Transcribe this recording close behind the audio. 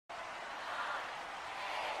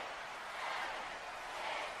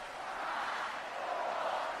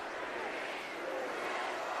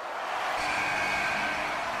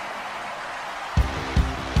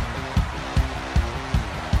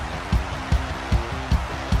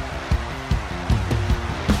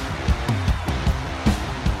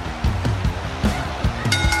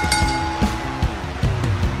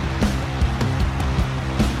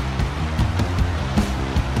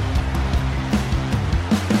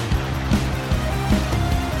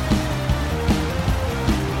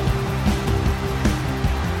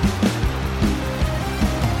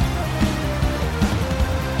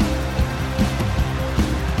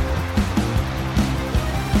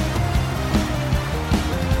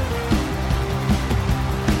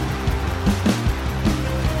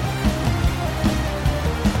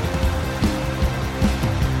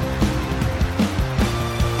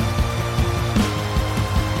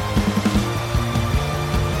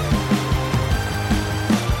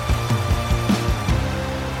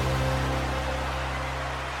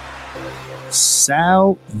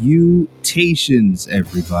Salutations,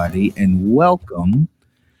 everybody, and welcome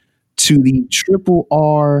to the Triple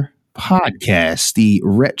R podcast, the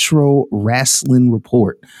Retro Wrestling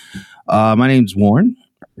Report. My name's Warren.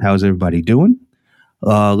 How's everybody doing?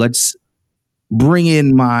 Let's bring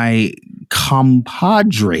in my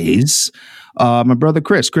compadres. My brother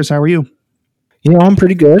Chris. Chris, how are you? I'm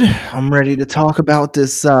pretty good. I'm ready to talk about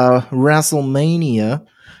this WrestleMania.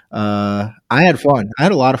 I had fun. I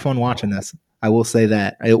had a lot of fun watching this. I will say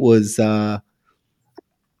that it was. There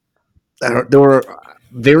were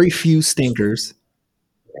very few stinkers,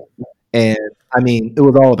 and I mean, it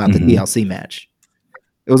was all about the TLC match.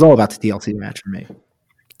 It was all about the TLC match for me.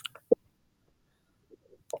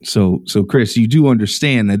 So Chris, you do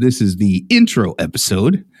understand that this is the intro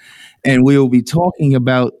episode, and we will be talking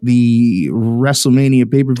about the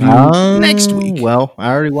WrestleMania pay-per-view next week. Well,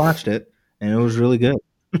 I already watched it, and it was really good.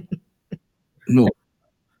 No,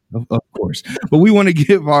 of course. But we want to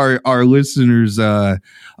give our listeners a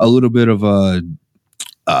little bit of a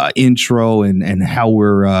intro and how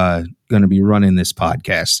we're going to be running this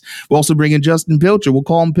podcast. We'll also bring in Justin Pilcher. We'll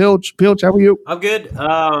call him Pilch. Pilch, how are you? I'm good.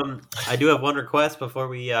 I do have one request before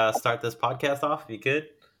we start this podcast off, if you could.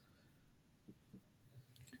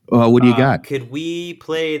 What do you got? Could we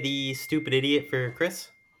play the stupid idiot for Chris?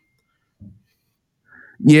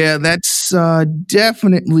 Yeah, that's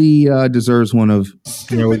definitely deserves one of those.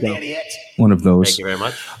 Thank you very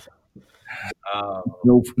much.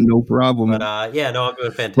 No problem. But I'm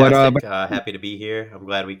doing fantastic. Happy to be here. I'm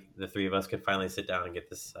glad the three of us could finally sit down and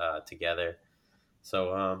get this together.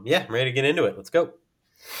 So I'm ready to get into it. Let's go.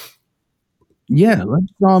 Yeah, let's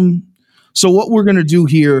So what we're going to do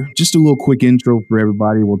here, just a little quick intro for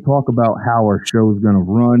everybody. We'll talk about how our show is going to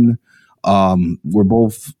run. We're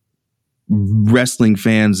both wrestling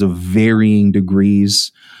fans of varying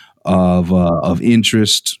degrees of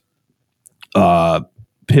interest.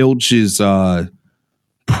 Pilch is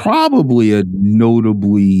probably a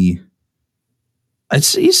notably.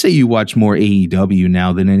 You say you watch more AEW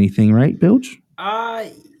now than anything, right, Pilch?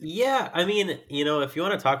 Yeah. I mean, if you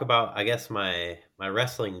want to talk about, I guess my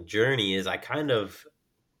wrestling journey is I kind of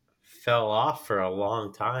fell off for a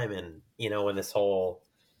long time, and when this whole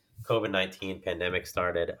COVID-19 pandemic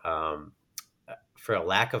started, for a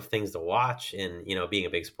lack of things to watch, and being a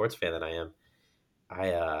big sports fan that I am,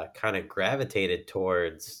 I kind of gravitated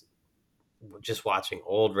towards just watching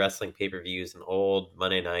old wrestling pay-per-views and old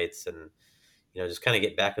Monday nights, and just kind of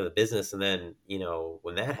get back to the business. And then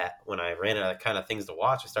when I ran out of kind of things to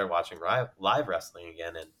watch, I started watching live wrestling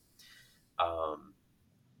again, and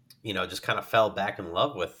just kind of fell back in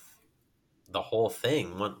love with the whole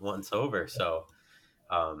thing once over. So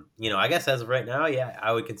I guess as of right now,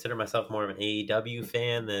 I would consider myself more of an AEW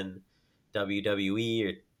fan than WWE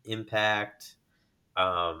or Impact.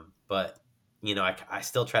 But I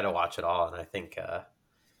still try to watch it all, and I think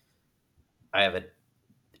I have an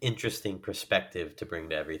interesting perspective to bring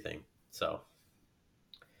to everything. So,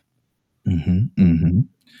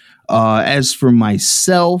 as for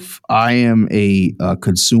myself, I am a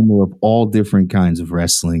consumer of all different kinds of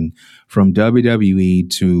wrestling, from WWE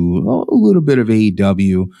to a little bit of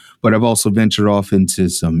AEW, but I've also ventured off into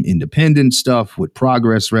some independent stuff with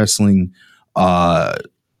Progress Wrestling.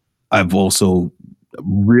 I've also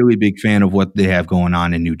really big fan of what they have going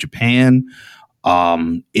on in New Japan.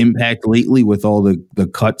 Impact lately, with all the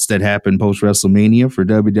cuts that happened post WrestleMania for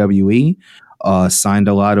WWE, signed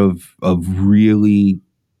a lot of really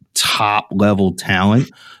top level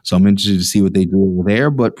talent. So I'm interested to see what they do over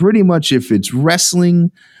there. But pretty much, if it's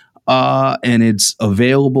wrestling and it's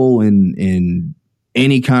available in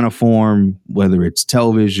any kind of form, whether it's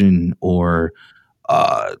television or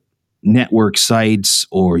network sites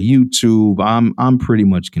or YouTube, I'm pretty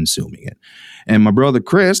much consuming it. And my brother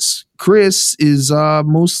Chris is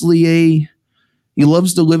mostly he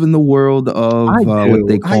loves to live in the world of what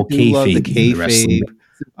they call kayfabe.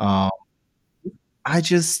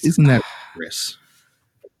 Isn't that Chris?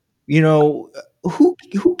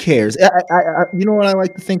 Who cares? You know what I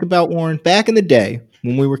like to think about, Warren? Back in the day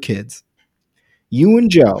when we were kids, you and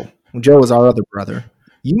Joe was our other brother.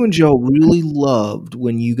 You and Joe really loved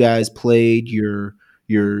when you guys played your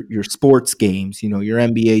sports games, your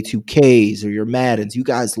NBA 2Ks or your Maddens. You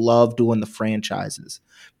guys love doing the franchises,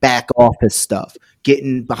 back office stuff,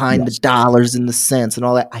 getting behind the dollars and the cents and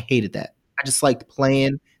all that. I hated that. I just liked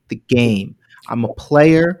playing the game. I'm a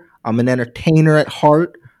player. I'm an entertainer at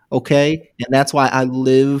heart. Okay. And that's why I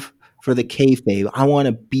live for the kayfabe. I want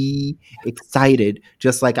to be excited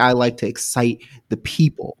just like I like to excite the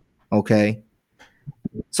people. Okay.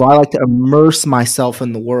 So I like to immerse myself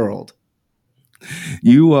in the world.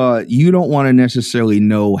 You don't want to necessarily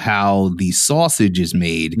know how the sausage is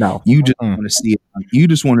made. No. You just want to see it. You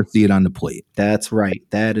just want to see it on the plate. That's right.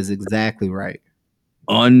 That is exactly right.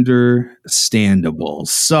 Understandable.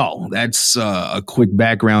 So that's a quick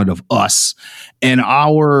background of us and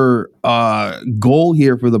our goal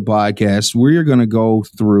here for the podcast. We're going to go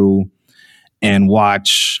through and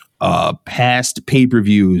watch past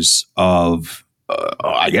pay-per-views of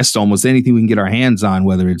I guess almost anything we can get our hands on,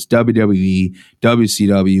 whether it's WWE,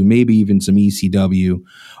 WCW, maybe even some ECW,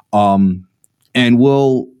 and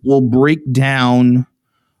we'll break down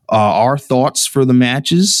our thoughts for the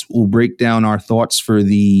matches. We'll break down our thoughts for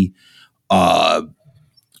the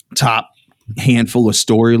top handful of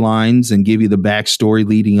storylines and give you the backstory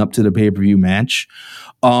leading up to the pay-per-view match.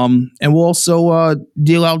 And we'll also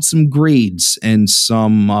deal out some grades and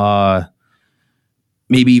some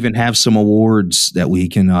maybe even have some awards that we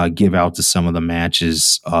can give out to some of the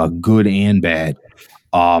matches, good and bad.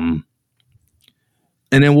 And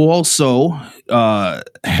then we'll also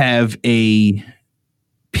have a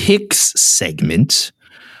picks segment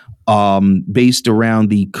based around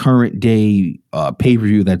the current day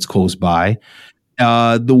pay-per-view that's close by.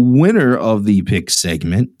 The winner of the picks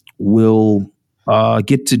segment will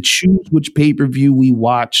get to choose which pay-per-view we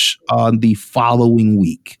watch on the following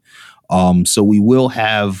week. So we will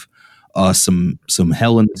have some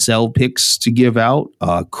Hell in a Cell picks to give out.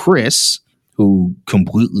 Chris, who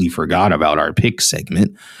completely forgot about our pick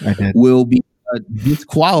segment, will be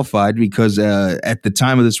disqualified because at the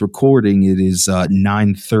time of this recording, it is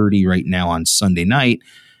 9:30 right now on Sunday night.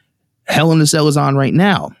 Hell in a Cell is on right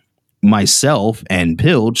now. Myself and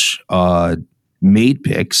Pilch made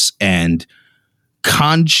picks and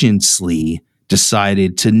consciously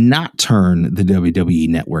decided to not turn the WWE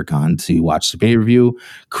Network on to watch the pay-per-view.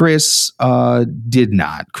 Chris did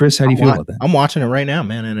not. Chris, how do you feel about that? I'm watching it right now,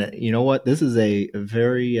 man. And you know what? This is a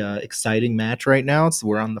very exciting match right now. So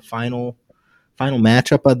we're on the final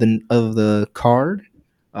matchup of the card.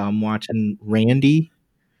 I'm watching Randy.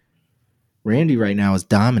 Randy right now is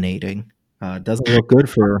dominating. Doesn't look good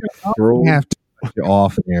for. We have to put you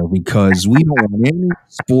off there because we don't want any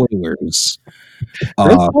spoilers.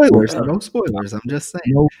 No spoilers. I'm just saying.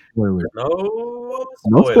 No spoilers.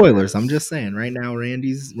 No spoilers. I'm just saying. Right now,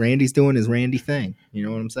 Randy's doing his Randy thing. You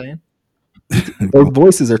know what I'm saying? Those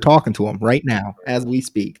voices are talking to him right now as we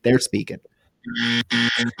speak. They're speaking.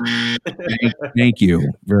 Thank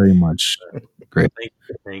you very much. Great.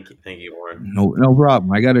 Thank you, Warren. No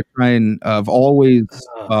problem. I got to try and I've always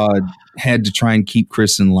had to try and keep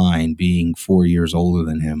Chris in line, being 4 years older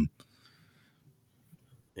than him.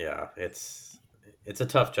 Yeah, it's a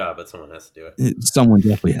tough job, but someone has to do it. Someone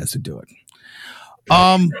definitely has to do it.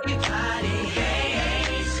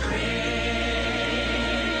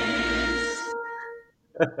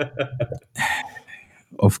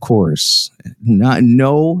 Of course. Not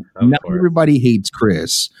everybody hates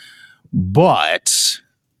Chris, but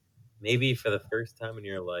maybe for the first time in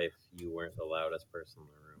your life, you weren't the loudest person in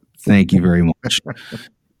the room. Thank you very much.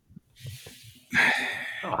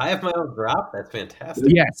 Oh, I have my own drop? That's fantastic.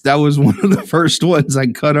 Yes, that was one of the first ones I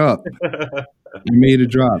cut up. You made a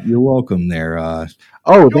drop. You're welcome there. Oh,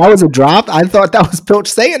 that was a drop? I thought that was Pilch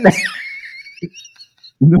saying that.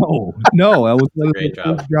 No, that was one of the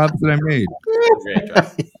first drops that I made. Great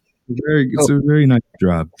drop. It's a very nice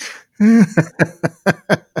drop.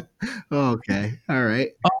 Okay, all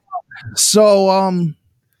right. So,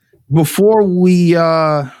 before we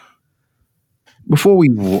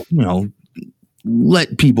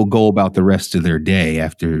let people go about the rest of their day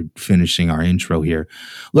after finishing our intro here,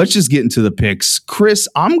 let's just get into the picks. Chris,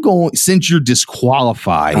 since you're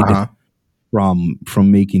disqualified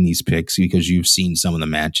from making these picks because you've seen some of the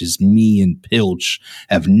matches, me and Pilch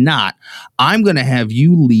have not. I'm going to have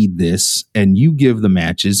you lead this and you give the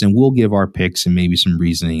matches and we'll give our picks and maybe some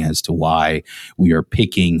reasoning as to why we are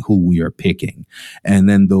picking who we are picking. And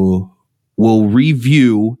then we'll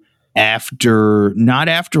review not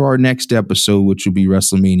after our next episode, which will be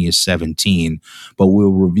WrestleMania 17, but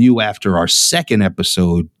we'll review after our second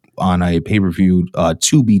episode on a pay-per-view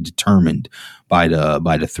to be determined by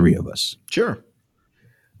the three of us. Sure.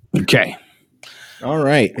 Okay. All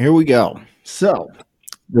right, here we go. So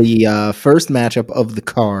the first matchup of the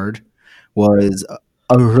card was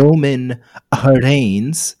Roman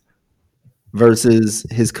Reigns versus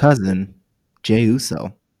his cousin Jey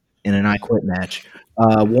Uso in an I Quit match.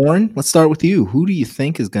 Warren, let's start with you. Who do you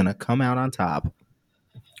think is going to come out on top?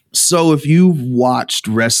 So if you've watched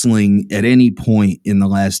wrestling at any point in the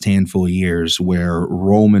last handful of years where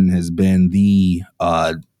Roman has been the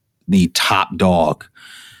top dog,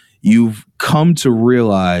 you've come to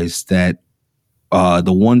realize that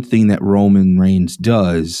the one thing that Roman Reigns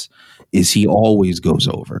does is he always goes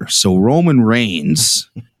over. So Roman Reigns,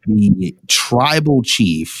 the tribal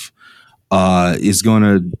chief, is going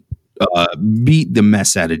to beat the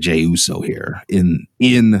mess out of Jey Uso here in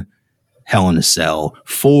Hell in a Cell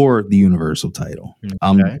for the Universal title.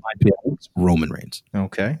 Okay. Roman Reigns.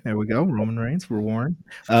 Okay, there we go. Roman Reigns for Warren.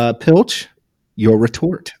 Pilch, your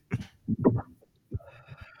retort.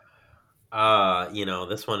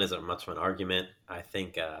 This one isn't much of an argument. I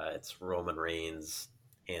think it's Roman Reigns,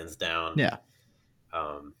 hands down. Yeah.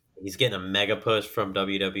 He's getting a mega push from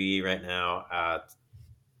WWE right now.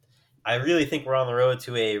 I really think we're on the road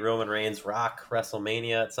to a Roman Reigns Rock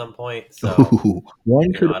WrestleMania at some point. So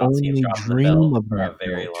one could I don't see him only dropping the dream belt of for a that.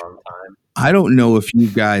 very Pilch. long time. I don't know if you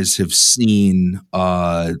guys have seen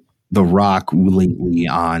The Rock lately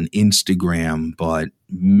on Instagram, but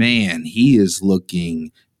man, he is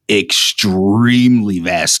looking extremely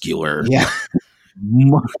vascular. Yeah,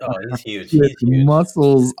 Oh, he's huge. He's huge.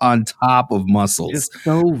 Muscles on top of muscles. just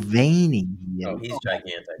so veiny. Oh, he's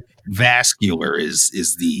gigantic. Vascular is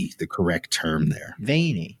the correct term there.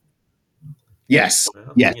 Veiny. Yes,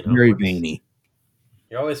 Well, yes, very once- veiny.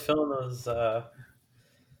 You're always feeling those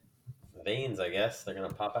veins, I guess. They're going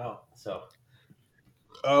to pop out. So,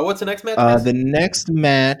 what's the next match? guys? The next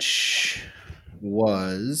match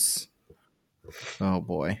was. Oh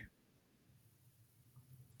boy.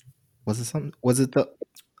 Was it something? Was it the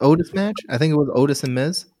Otis match? I think it was Otis and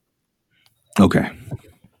Miz. Okay.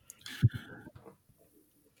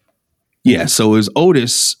 Yeah, so it was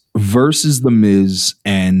Otis versus The Miz,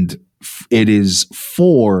 and it is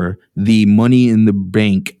for the Money in the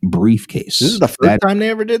Bank briefcase. This is the first time they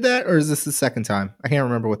ever did that, or is this the second time? I can't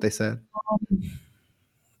remember what they said.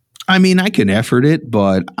 I mean, I can effort it,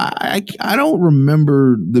 but I don't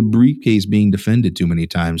remember the briefcase being defended too many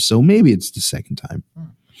times, so maybe it's the second time.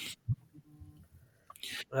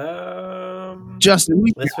 Justin,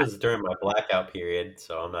 This was during my blackout period,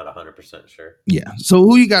 so I'm not 100% sure. yeah. So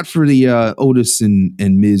who you got for the Otis and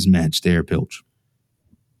Miz match there, Pilch?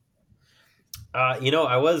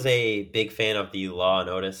 I was a big fan of the Law and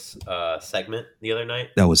Otis segment the other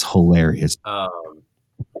night. That was hilarious.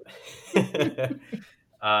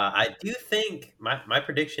 I do think my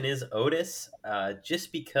prediction is Otis,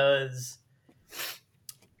 just because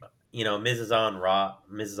Miz is on Raw.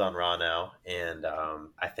 Miz is on Raw now, and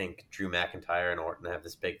I think Drew McIntyre and Orton have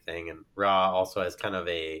this big thing, and Raw also has kind of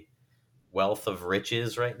a wealth of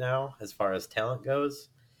riches right now as far as talent goes.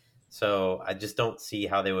 So I just don't see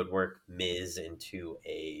how they would work Miz into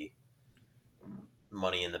a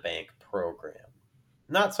Money in the Bank program.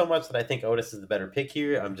 Not so much that I think Otis is the better pick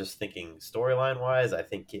here. I'm just thinking storyline wise, I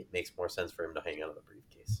think it makes more sense for him to hang out of the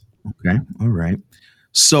briefcase. Okay. All right.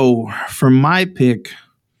 So for my pick,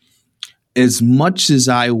 as much as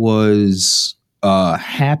I was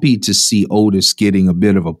happy to see Otis getting a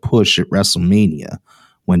bit of a push at WrestleMania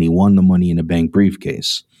when he won the Money in the Bank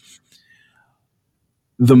briefcase,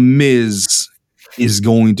 The Miz is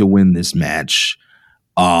going to win this match.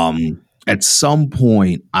 At some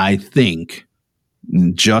point, I think,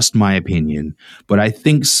 just my opinion, but I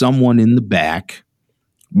think someone in the back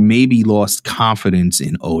maybe lost confidence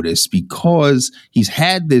in Otis because he's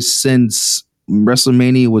had this since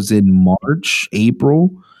WrestleMania was in March,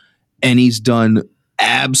 April, and he's done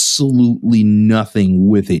absolutely nothing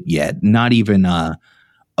with it yet. Not even a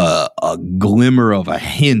glimmer of a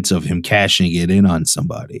hint of him cashing it in on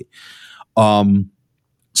somebody.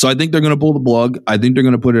 So I think they're going to pull the plug. I think they're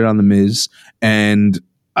going to put it on The Miz, and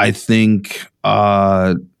I think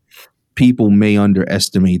people may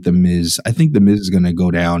underestimate The Miz. I think The Miz is going to go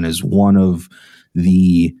down as one of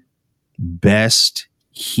the best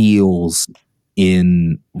heels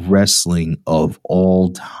in wrestling of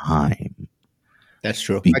all time. That's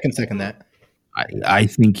true. I can second that. I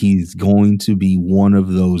think he's going to be one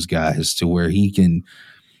of those guys to where he can,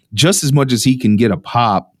 just as much as he can get a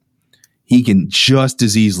pop, he can just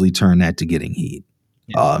as easily turn that to getting heat.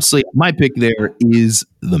 Yeah. So yeah, my pick there is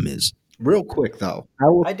The Miz. Real quick though,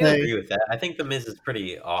 I do agree with that. I think The Miz is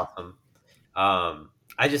pretty awesome.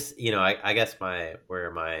 I just, I guess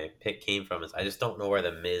where my pick came from is I just don't know where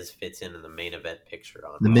The Miz fits in the main event picture.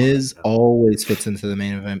 On The Raw Miz right now. always fits into the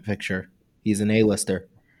main event picture. He's an A-lister.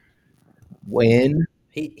 When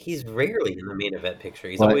He's rarely in the main event picture.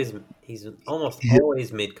 He's But- almost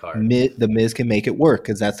always mid card. The Miz can make it work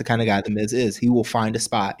because that's the kind of guy The Miz is. He will find a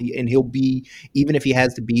spot, and he'll be, even if he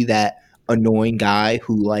has to be that annoying guy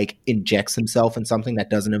who like injects himself in something that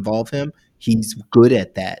doesn't involve him, he's good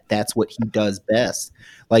at that. That's what he does best.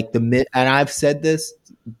 Like The Miz, and I've said this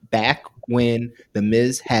back when The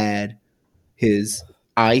Miz had his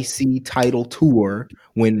IC title tour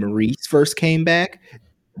when Maurice first came back.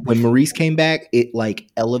 When Maurice came back, it like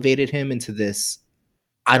elevated him into this.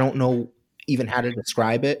 I don't know even how to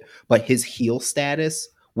describe it, but his heel status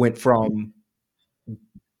went from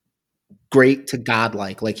great to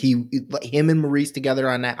godlike. Like him and Maurice together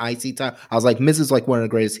on that IC title. I was like, Miz is like one of the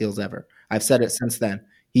greatest heels ever. I've said it since then.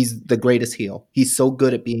 He's the greatest heel. He's so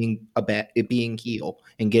good at being being heel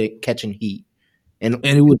and catching heat, and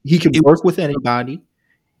he can work with anybody.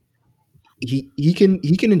 He can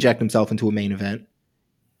inject himself into a main event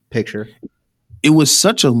picture. It was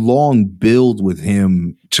such a long build with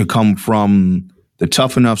him to come from the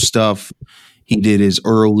Tough Enough stuff. He did his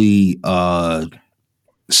early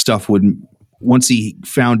stuff once he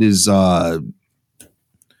found his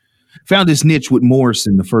niche with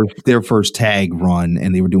Morrison, their first tag run,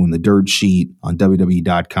 and they were doing the dirt sheet on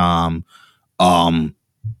WWE.com.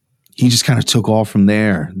 He just kind of took off from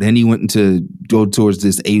there. Then he went into go towards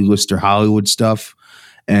this A-lister Hollywood stuff,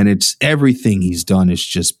 and it's everything he's done has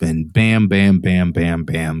just been bam, bam, bam, bam,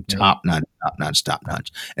 bam, top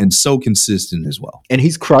notch, and so consistent as well. And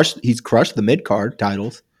he's crushed the mid-card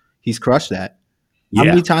titles. He's crushed that. How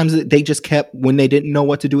many times they just kept when they didn't know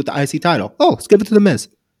what to do with the IC title? Oh, let's give it to the Miz.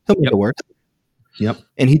 He'll make it work. Yep.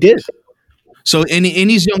 And he did. So and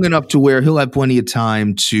he's young enough to where he'll have plenty of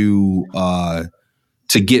time to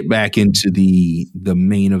get back into the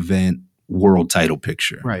main event world title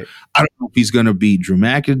picture. Right. I don't know if he's going to beat Drew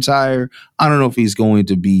McIntyre. I don't know if he's going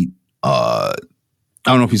to beat I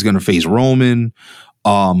don't know if he's going to face Roman.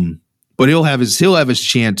 But he'll have his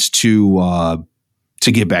chance to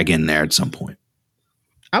get back in there at some point.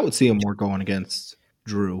 I would see him more going against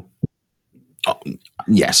Drew.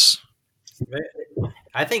 Yes.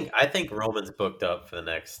 I think Roman's booked up for the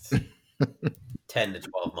next 10 to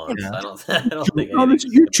 12 months. Yeah. I don't think this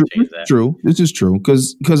is true. This is true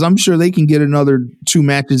because I'm sure they can get another 2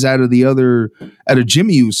 matches out of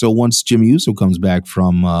Jimmy Uso once Jimmy Uso comes back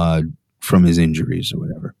from his injuries or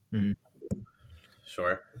whatever. Mm-hmm.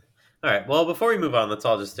 Sure. All right. Well, before we move on, let's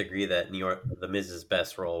all just agree that New York, the Miz's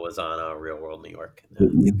best role was on Real World New York.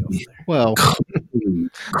 Well,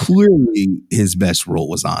 clearly his best role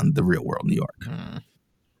was on the Real World New York.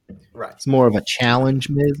 Right. It's more of a challenge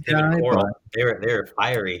Miz guy. They were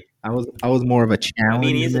fiery. I was more of a challenge. I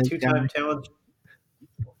mean, he's a two-time challenge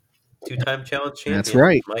champion. That's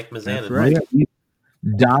right. Mike Mizanin. That's right. He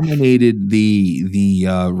dominated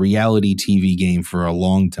the reality TV game for a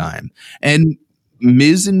long time. And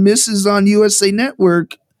Miz and Mrs. on USA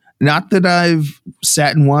Network, not that I've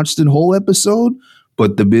sat and watched a whole episode,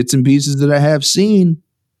 but the bits and pieces that I have seen,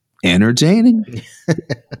 entertaining.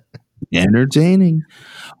 Entertaining.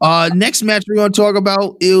 Next match we're going to talk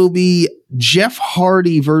about, it'll be Jeff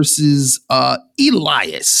Hardy versus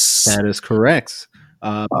Elias. That is correct.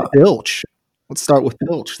 Pilch. Let's start with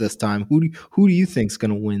Pilch this time. Who do you think's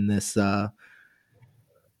going to win this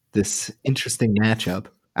interesting matchup?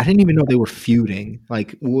 I didn't even know they were feuding.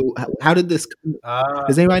 Like, how did this?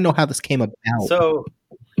 Does anybody know how this came about? So,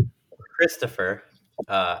 Christopher,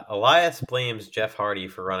 Elias blames Jeff Hardy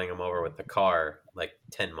for running him over with the car like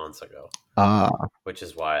 10 months ago. Which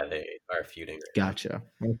is why they are feuding. Gotcha.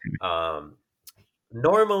 Okay.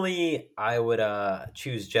 Normally, I would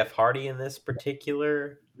choose Jeff Hardy in this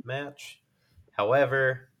particular match.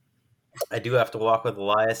 However, I do have to walk with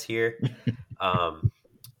Elias here.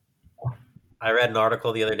 I read an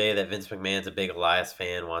article the other day that Vince McMahon's a big Elias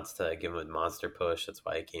fan, wants to give him a monster push. That's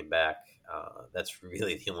why he came back. That's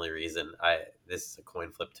really the only reason. This is a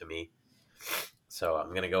coin flip to me. So I'm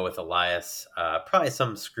going to go with Elias. Probably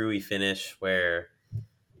some screwy finish where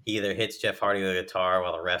he either hits Jeff Hardy with a guitar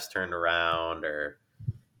while the refs turned around, or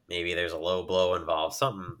maybe there's a low blow involved.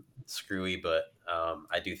 Something screwy, but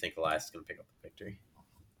I do think Elias is going to pick up the victory.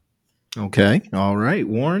 Okay. All right.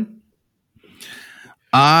 Warren?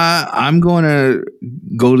 I'm going to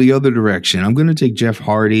go the other direction. I'm going to take Jeff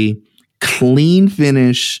Hardy. Clean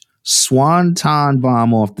finish. Swanton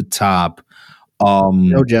bomb off the top.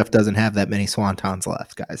 No, Jeff doesn't have that many swantons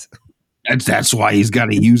left, guys. That's why he's got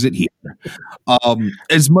to use it here.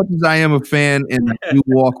 As much as I am a fan and I do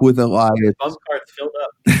walk with Elias, bum cards filled up.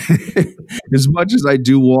 As much as I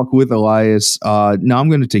do walk with Elias, no, I'm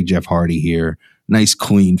going to take Jeff Hardy here. Nice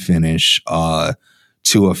clean finish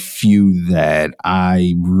to a feud that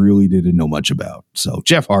I really didn't know much about. So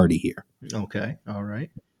Jeff Hardy here. Okay, all right.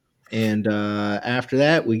 And after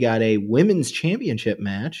that, we got a women's championship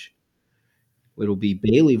match. It'll be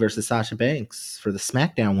Bayley versus Sasha Banks for the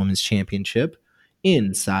SmackDown Women's Championship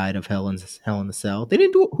inside of Hell in the Cell. They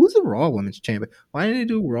didn't do who's the Raw Women's Champion? Why didn't they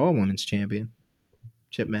do Raw Women's Championship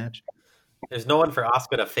match? There's no one for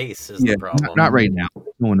Asuka to face. Is the problem? Not right now.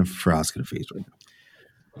 No one for Asuka to face right now.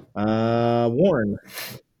 Warren,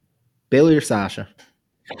 Bailey or Sasha?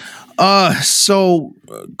 So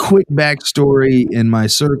quick backstory in my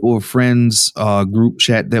circle of friends group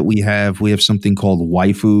chat that we have something called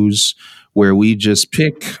waifus, where we just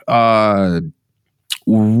pick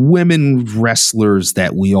women wrestlers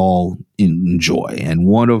that we all enjoy. And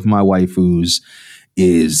one of my waifus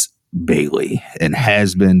is Bailey and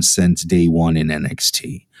has been since day one in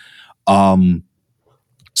NXT.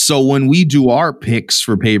 So when we do our picks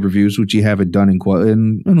for pay-per-views, which you haven't done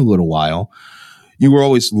in a little while, you were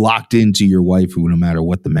always locked into your waifu no matter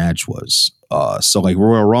what the match was. So like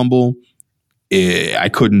Royal Rumble, I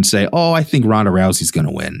couldn't say, oh, I think Ronda Rousey's going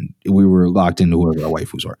to win. We were locked into whoever our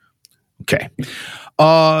waifus were. Okay.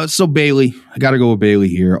 So Bailey, I got to go with Bailey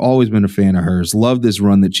here. Always been a fan of hers. Love this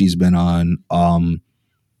run that she's been on.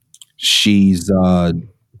 She's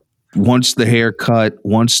once the haircut,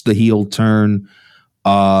 once the heel turn,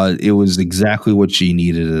 it was exactly what she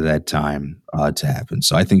needed at that time to happen.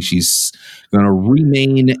 So I think she's going to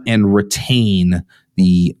remain and retain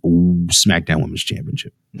the SmackDown Women's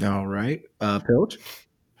Championship. All right. Pilch?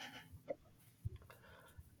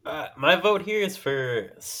 My vote here is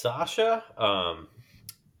for Sasha,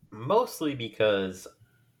 mostly because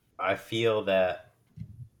I feel that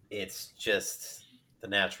it's just the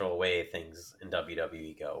natural way things in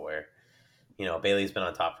WWE go, where Bailey's been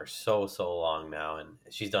on top for so long now, and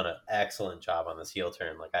she's done an excellent job on this heel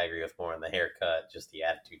turn. Like, I agree with more on the haircut, just the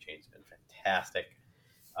attitude change has been fantastic.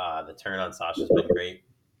 The turn on Sasha's been great,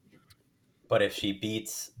 but if she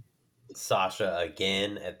beats Sasha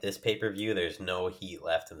again at this pay-per-view, there's no heat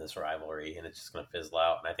left in this rivalry, and it's just going to fizzle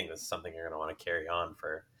out. And I think this is something you're going to want to carry on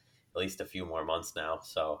for at least a few more months now.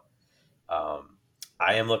 So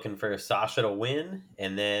I am looking for Sasha to win,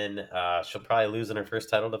 and then she'll probably lose in her first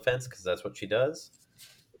title defense because that's what she does.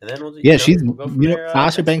 And then we'll go from there.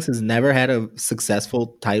 Sasha Banks has never had a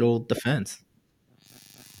successful title defense.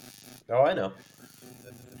 Oh, I know.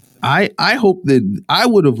 I hope that I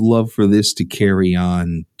would have loved for this to carry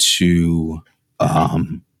on to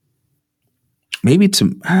maybe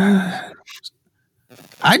to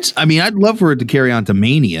I'd love for it to carry on to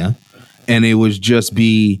Mania, and it was just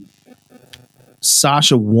be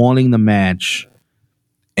Sasha wanting the match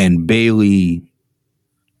and Bailey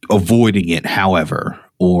avoiding it, however,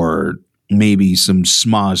 or maybe some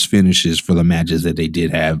smosh finishes for the matches that they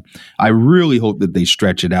did have. I really hope that they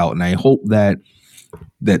stretch it out, and I hope that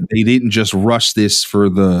they didn't just rush this for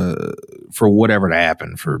whatever to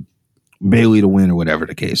happen, for Bailey to win or whatever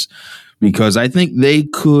the case, because I think they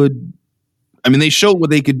could. I mean, they showed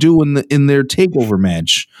what they could do in their takeover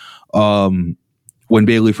match when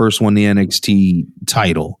Bailey first won the NXT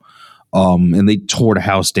title, and they tore the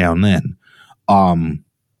house down then. And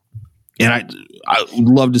I would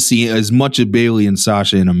love to see as much of Bailey and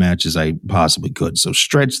Sasha in a match as I possibly could. So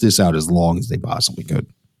stretch this out as long as they possibly could.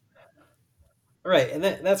 Right, and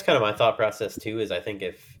that's kind of my thought process too. Is I think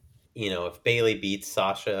if Bailey beats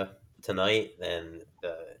Sasha tonight, then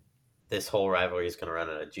this whole rivalry is going to run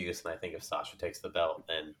out of juice. And I think if Sasha takes the belt,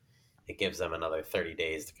 then it gives them another 30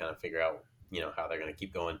 days to kind of figure out how they're going to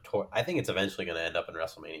keep going. I think it's eventually going to end up in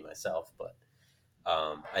WrestleMania myself, but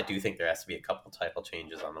I do think there has to be a couple title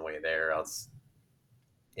changes on the way there, or else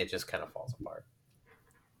it just kind of falls apart.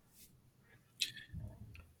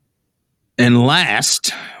 And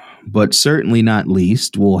last, but certainly not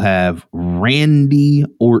least, we'll have Randy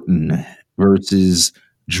Orton versus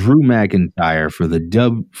Drew McIntyre for the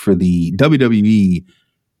WWE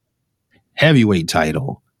heavyweight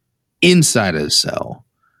title inside of the cell.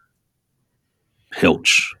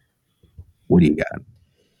 Pilch, what do you got?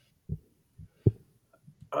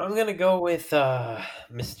 I'm going to go with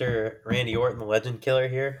Mr. Randy Orton, the Legend Killer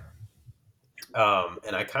here.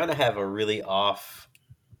 And I kind of have a really off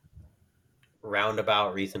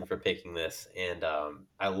roundabout reason for picking this. And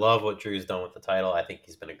I love what Drew's done with the title. I think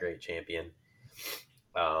he's been a great champion.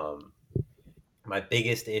 My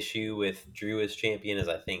biggest issue with Drew as champion is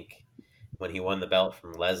I think when he won the belt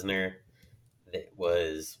from Lesnar, that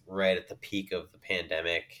was right at the peak of the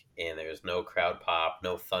pandemic, and there was no crowd pop,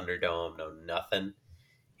 no Thunderdome, no nothing.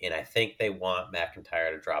 And I think they want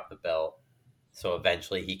McIntyre to drop the belt so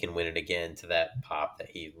eventually he can win it again to that pop that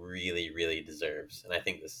he really, really deserves. And I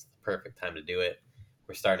think this is the perfect time to do it.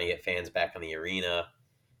 We're starting to get fans back in the arena.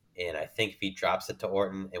 And I think if he drops it to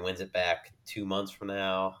Orton and wins it back 2 months from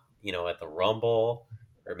now, at the Rumble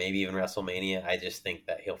or maybe even WrestleMania, I just think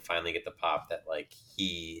that he'll finally get the pop that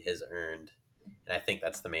he has earned. And I think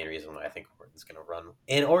that's the main reason why I think Orton's going to run.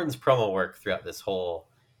 And Orton's promo work throughout this whole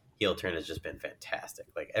heel turn has just been fantastic.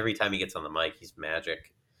 Every time he gets on the mic, he's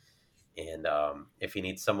magic. And if he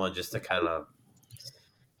needs someone just to kind of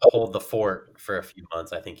hold the fort for a few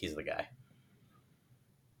months, I think he's the guy.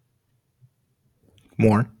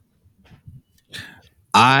 More.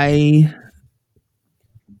 I'm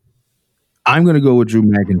going to go with Drew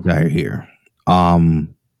McIntyre here.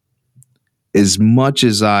 As much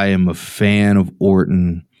as I am a fan of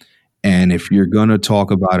Orton, and if you're going to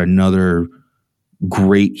talk about another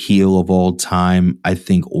great heel of all time, I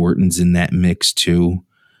think Orton's in that mix too.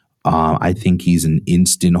 I think he's an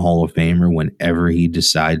instant Hall of Famer whenever he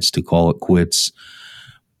decides to call it quits.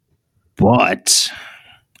 But,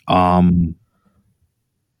 and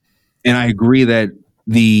I agree that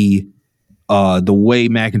the way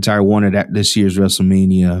McIntyre won it at this year's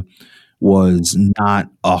WrestleMania was not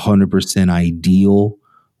 100% ideal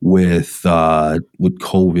with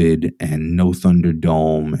COVID and no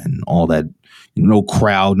Thunderdome and all that, no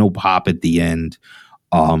crowd, no pop at the end.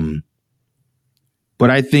 But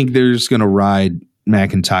I think they're just going to ride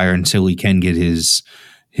McIntyre until he can get his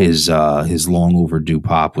long overdue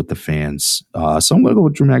pop with the fans. So I'm going to go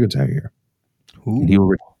with Drew McIntyre here.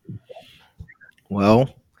 Well,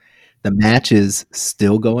 the match is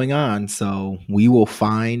still going on, so we will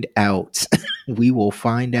find out. We will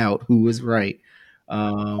find out who was right.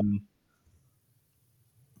 God,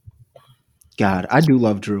 I do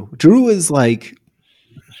love Drew. Drew is like,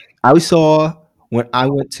 I saw when I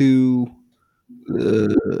went to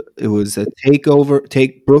it was a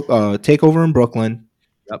takeover in Brooklyn.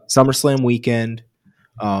 Yep. SummerSlam weekend.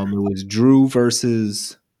 It was Drew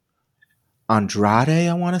versus Andrade,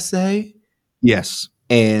 I want to say. Yes.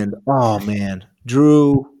 And oh man,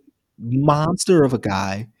 Drew, monster of a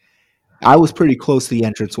guy. I was pretty close to the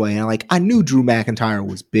entranceway, and I knew Drew McIntyre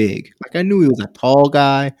was big. Like I knew he was a tall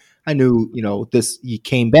guy. I knew, he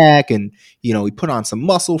came back and, he put on some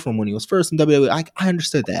muscle from when he was first in WWE. I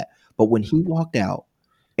understood that. But when he walked out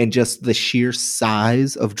and just the sheer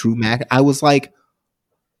size of Drew McIntyre, I was like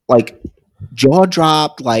jaw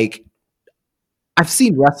dropped. Like I've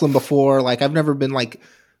seen wrestling before. Like I've never been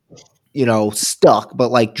stuck,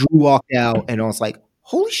 but Drew walked out and I was like,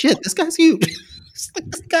 holy shit, this guy's huge.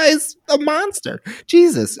 This guy's a monster.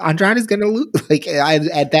 Jesus, Andrade's gonna lose. I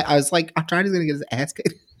was like, Andrade's gonna get his ass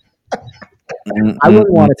kicked. I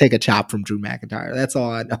wouldn't want to take a chop from Drew McIntyre. That's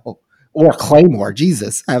all I know. Or Claymore.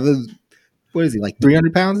 Jesus, what is he, like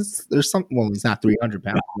 300 pounds? There's something. Well, he's not 300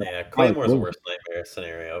 pounds. Yeah, Claymore's the worst nightmare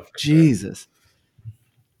scenario. For Jesus.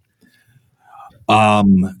 Sure.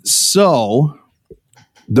 So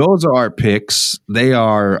those are our picks. They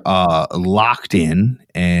are locked in,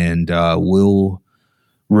 and we'll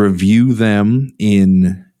review them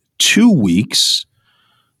in 2 weeks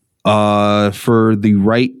for the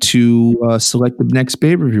right to select the next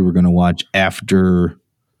pay-per-view we're going to watch. After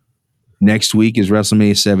next week is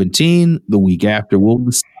WrestleMania 17. The week after we'll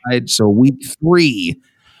decide. So week 3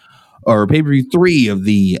 or pay-per-view 3 of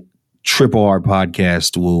the Triple R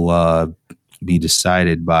podcast will be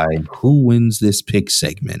decided by who wins this pick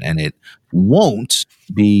segment, and it won't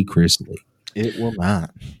be Chris Lee. It will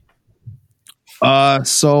not.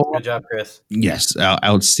 So good job, Chris. Yes,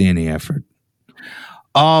 outstanding effort.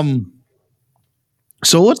 So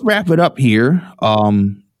let's wrap it up here.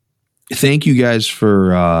 Thank you guys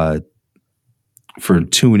for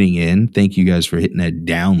tuning in. Thank you guys for hitting that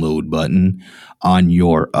download button on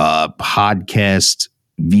your podcast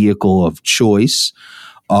vehicle of choice.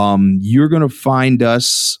 You're going to find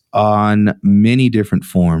us on many different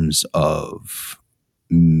forms of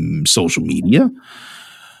social media.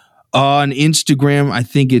 On Instagram, I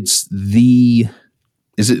think it's the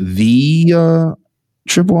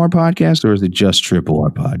Triple R podcast, or is it just Triple R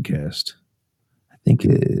podcast? I think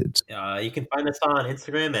it's. You can find us on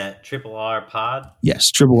Instagram at Triple R Pod. Yes,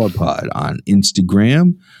 Triple R Pod on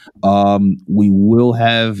Instagram. We will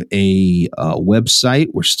have a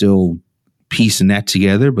website. We're still piecing that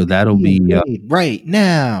together, but that'll be right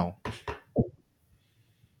now.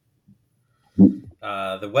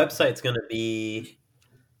 The website's going to be,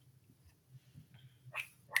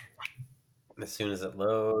 as soon as it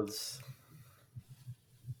loads,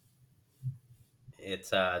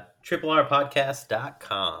 it's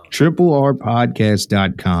triplerpodcast.com.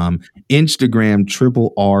 triplerpodcast.com. Instagram,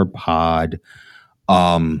 Triple R Pod.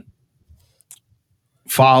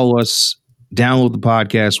 Follow us, download the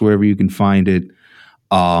podcast wherever you can find it.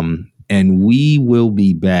 And we will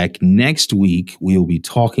be back next week. We will be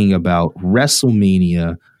talking about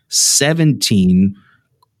WrestleMania 17,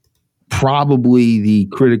 probably the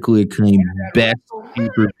critically acclaimed best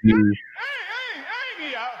pay-per-view.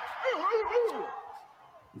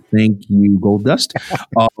 Thank you, Goldust.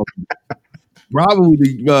 Probably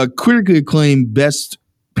the critically acclaimed best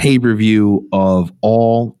pay-per-view of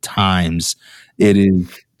all times. It is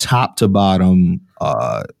top to bottom,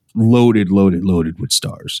 loaded with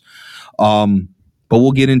stars. But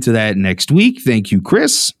we'll get into that next week. Thank you,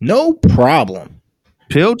 Chris. No problem.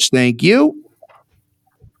 Pilch, thank you.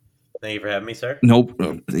 Thank you for having me, sir. Nope.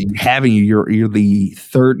 Having you, you're the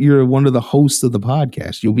third, you're one of the hosts of the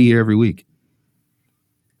podcast. You'll be here every week.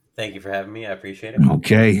 Thank you for having me. I appreciate it.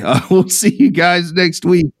 Okay. We'll see you guys next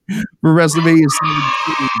week for WrestleMania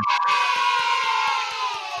 17.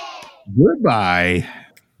 Goodbye.